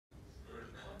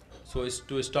So is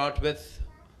to start with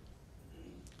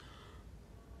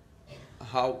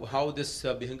how this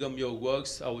Bhingam Yoga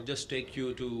works. I will just take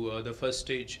you to the first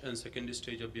stage and second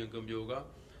stage of Bhingam Yoga.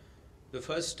 The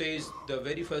first stage, the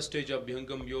very first stage of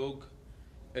Bhingam Yoga,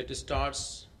 it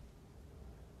starts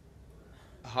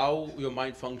how your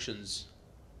mind functions.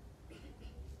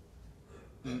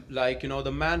 Like,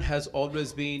 the man has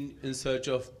always been in search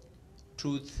of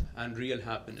truth and real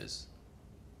happiness.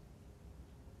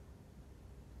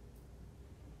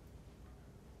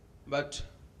 But,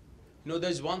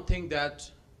 there's one thing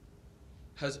that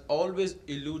has always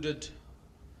eluded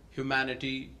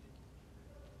humanity,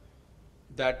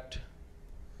 that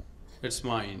it's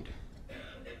mind.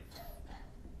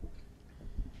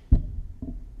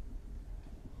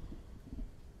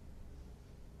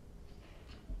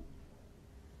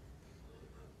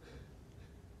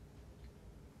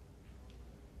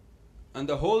 And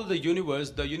the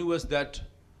universe that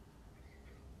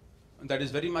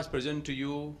is very much present to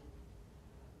you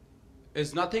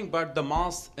is nothing but the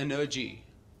mass energy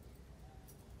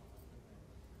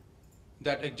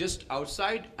that exists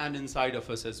outside and inside of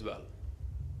us as well.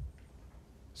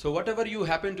 So whatever you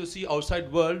happen to see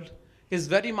outside world is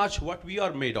very much what we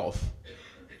are made of.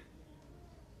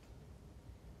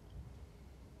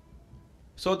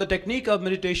 So the technique of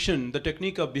meditation, the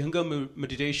technique of Bhingam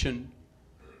meditation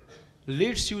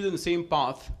leads you in the same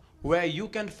path where you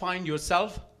can find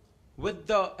yourself with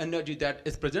the energy that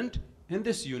is present in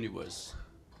this universe.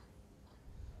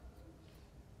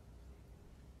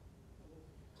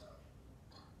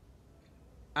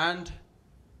 And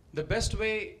the best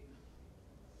way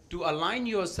to align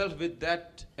yourself with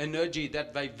that energy,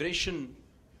 that vibration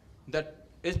that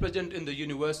is present in the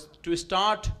universe, to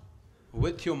start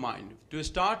with your mind, to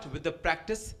start with the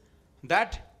practice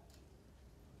that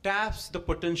taps the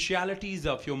potentialities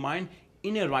of your mind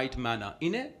in a right manner,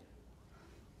 in a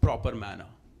proper manner.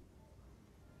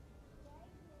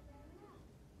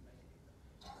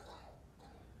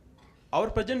 Our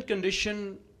present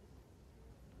condition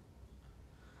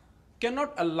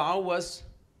cannot allow us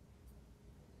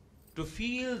to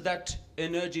feel that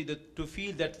energy, to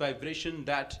feel that vibration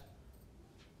that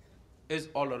is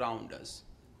all around us.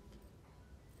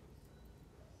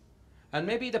 And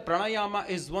maybe the pranayama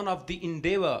is one of the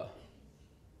endeavor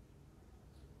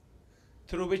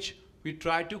through which we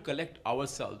try to collect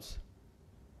ourselves.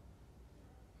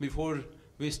 Before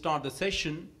we start the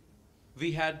session,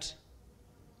 we had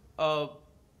a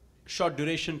short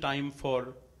duration time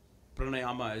for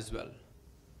pranayama as well.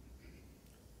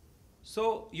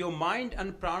 So your mind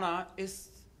and prana is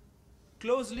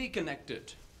closely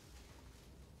connected,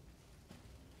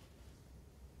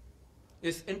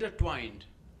 is intertwined.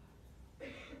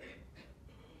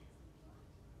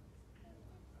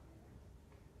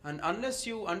 And unless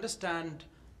you understand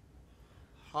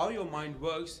how your mind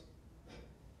works,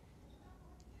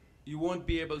 you won't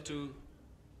be able to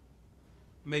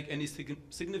make any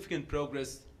significant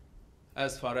progress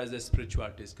as far as the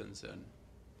spirituality is concerned.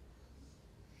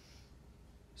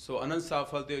 So Anand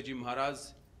Safaldev Ji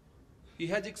Maharaaj, he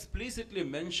has explicitly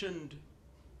mentioned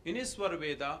in his Swar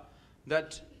Veda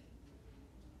that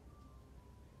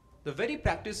the very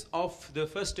practice of the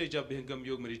first stage of Bhingam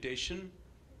Yoga meditation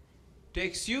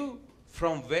takes you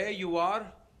from where you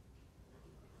are,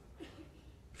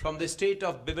 from the state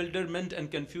of bewilderment and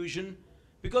confusion,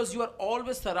 because you are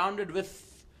always surrounded with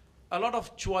a lot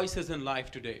of choices in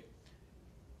life today.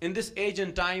 In this age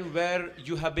and time where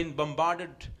you have been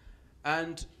bombarded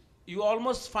and you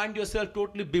almost find yourself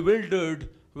totally bewildered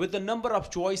with the number of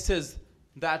choices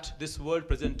that this world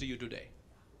presents to you today.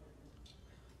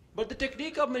 But the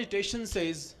technique of meditation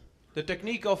says, the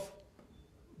technique of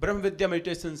Brahma Vidya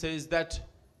meditation says that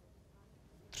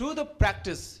through the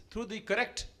practice, through the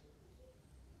correct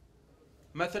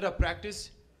method of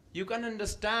practice, you can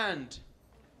understand,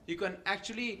 you can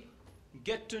actually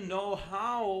get to know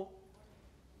how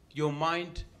your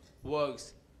mind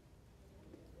works.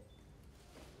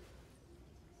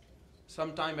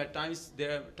 At times,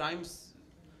 there are times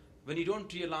when you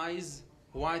don't realize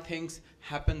why things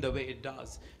happen the way it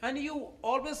does. And you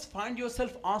always find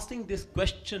yourself asking this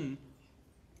question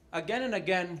again and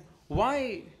again,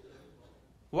 why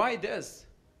this?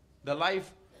 The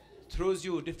life throws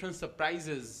you different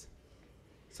surprises,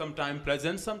 sometimes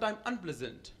pleasant, sometimes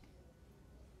unpleasant.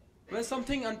 When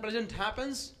something unpleasant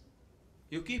happens,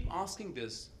 you keep asking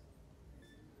this.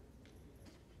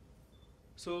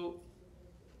 So,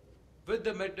 with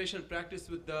the meditation practice,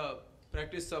 with the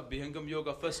practice of Bhingam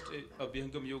Yoga, first of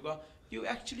Bhingam Yoga, you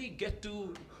actually get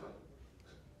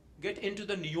into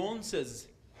the nuances.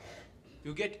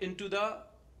 You get into the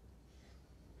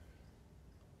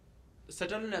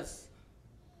subtleness,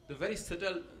 the very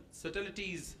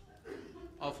subtleties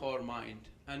of our mind,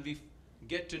 and we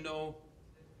get to know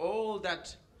all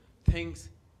that things,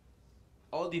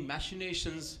 all the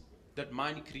machinations that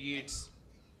mind creates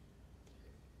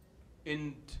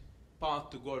in path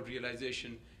to God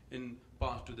realization, in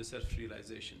path to the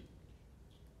self-realization.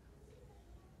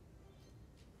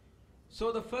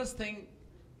 So the first thing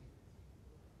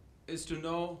is to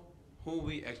know who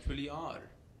we actually are.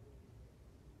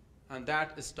 And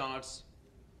that starts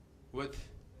with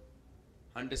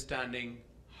understanding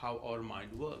how our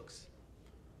mind works.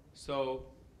 So,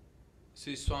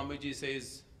 see, Swamiji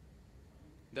says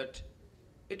that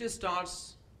it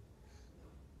starts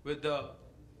with the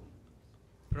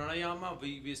pranayama.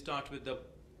 We start with the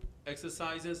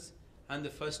exercises and the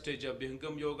first stage of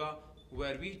Bhingam Yoga,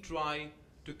 where we try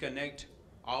to connect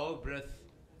our breath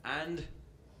and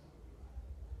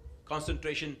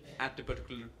concentration at a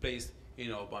particular place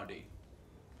in our body.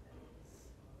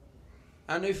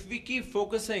 And if we keep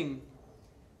focusing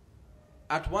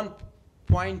at one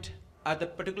point at the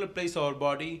particular place of our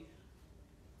body,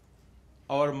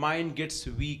 our mind gets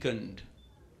weakened.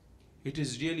 It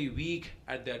is really weak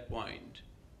at that point.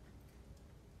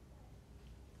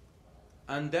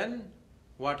 And then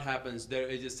what happens? There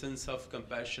is a sense of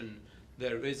compassion.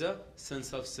 There is a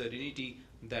sense of serenity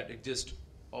that exists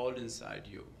all inside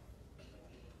you.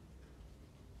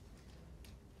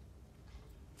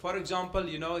 For example,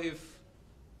 if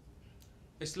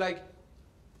it's like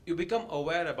you become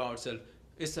aware about self.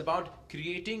 It's about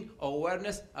creating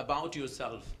awareness about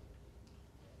yourself.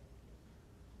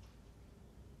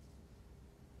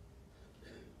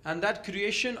 And that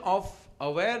creation of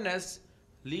awareness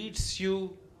leads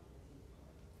you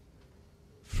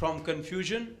from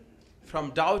confusion, from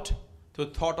doubt to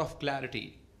thought of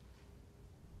clarity,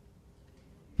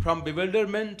 from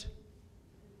bewilderment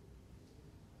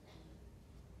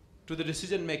to the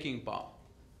decision-making power.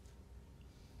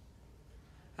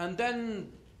 And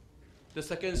then the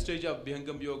second stage of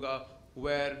Bhingam Yoga,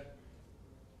 where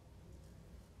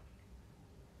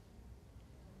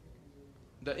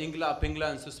the Ingla, Pingla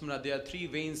and Susmana, they are three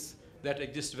veins that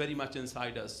exist very much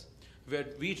inside us, where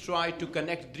we try to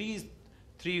connect these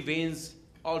three veins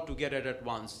all together at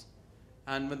once.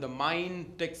 And when the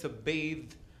mind takes a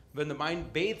bathe, when the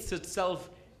mind bathes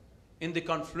itself in the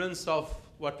confluence of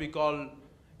what we call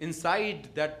inside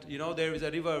that, there is a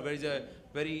river, there is a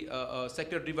very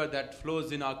sacred river that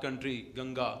flows in our country,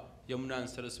 Ganga, Yamuna and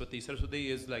Saraswati. Saraswati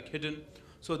is like hidden.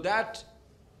 So that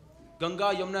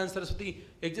Ganga, Yamuna and Saraswati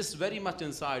exists very much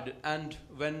inside. And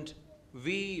when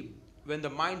the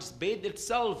mind bathes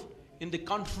itself in the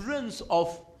confluence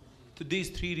of these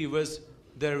three rivers,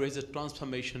 there is a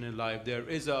transformation in life. There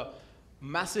is a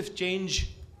massive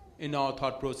change in our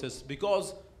thought process,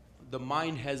 because the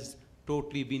mind has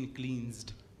totally been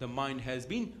cleansed. The mind has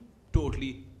been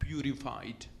totally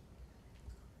purified.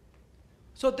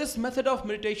 So this method of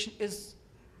meditation is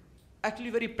actually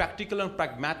very practical and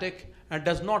pragmatic, and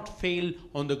does not fail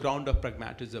on the ground of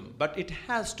pragmatism. But it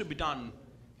has to be done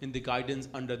in the guidance,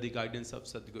 under the guidance of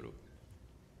Sadhguru.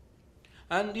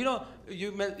 And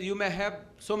you may have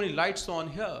so many lights on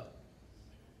here.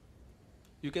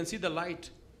 You can see the light.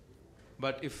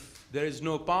 But if there is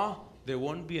no power, there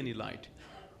won't be any light.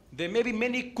 There may be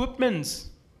many equipments.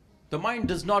 The mind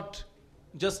does not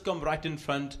just come right in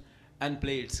front and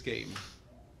play its game.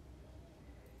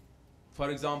 For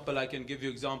example, I can give you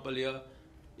example here.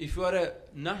 If you are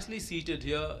nicely seated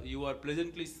here, you are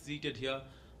pleasantly seated here,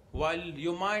 while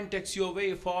your mind takes you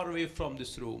away, far away from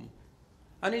this room.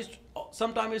 And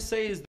sometimes it says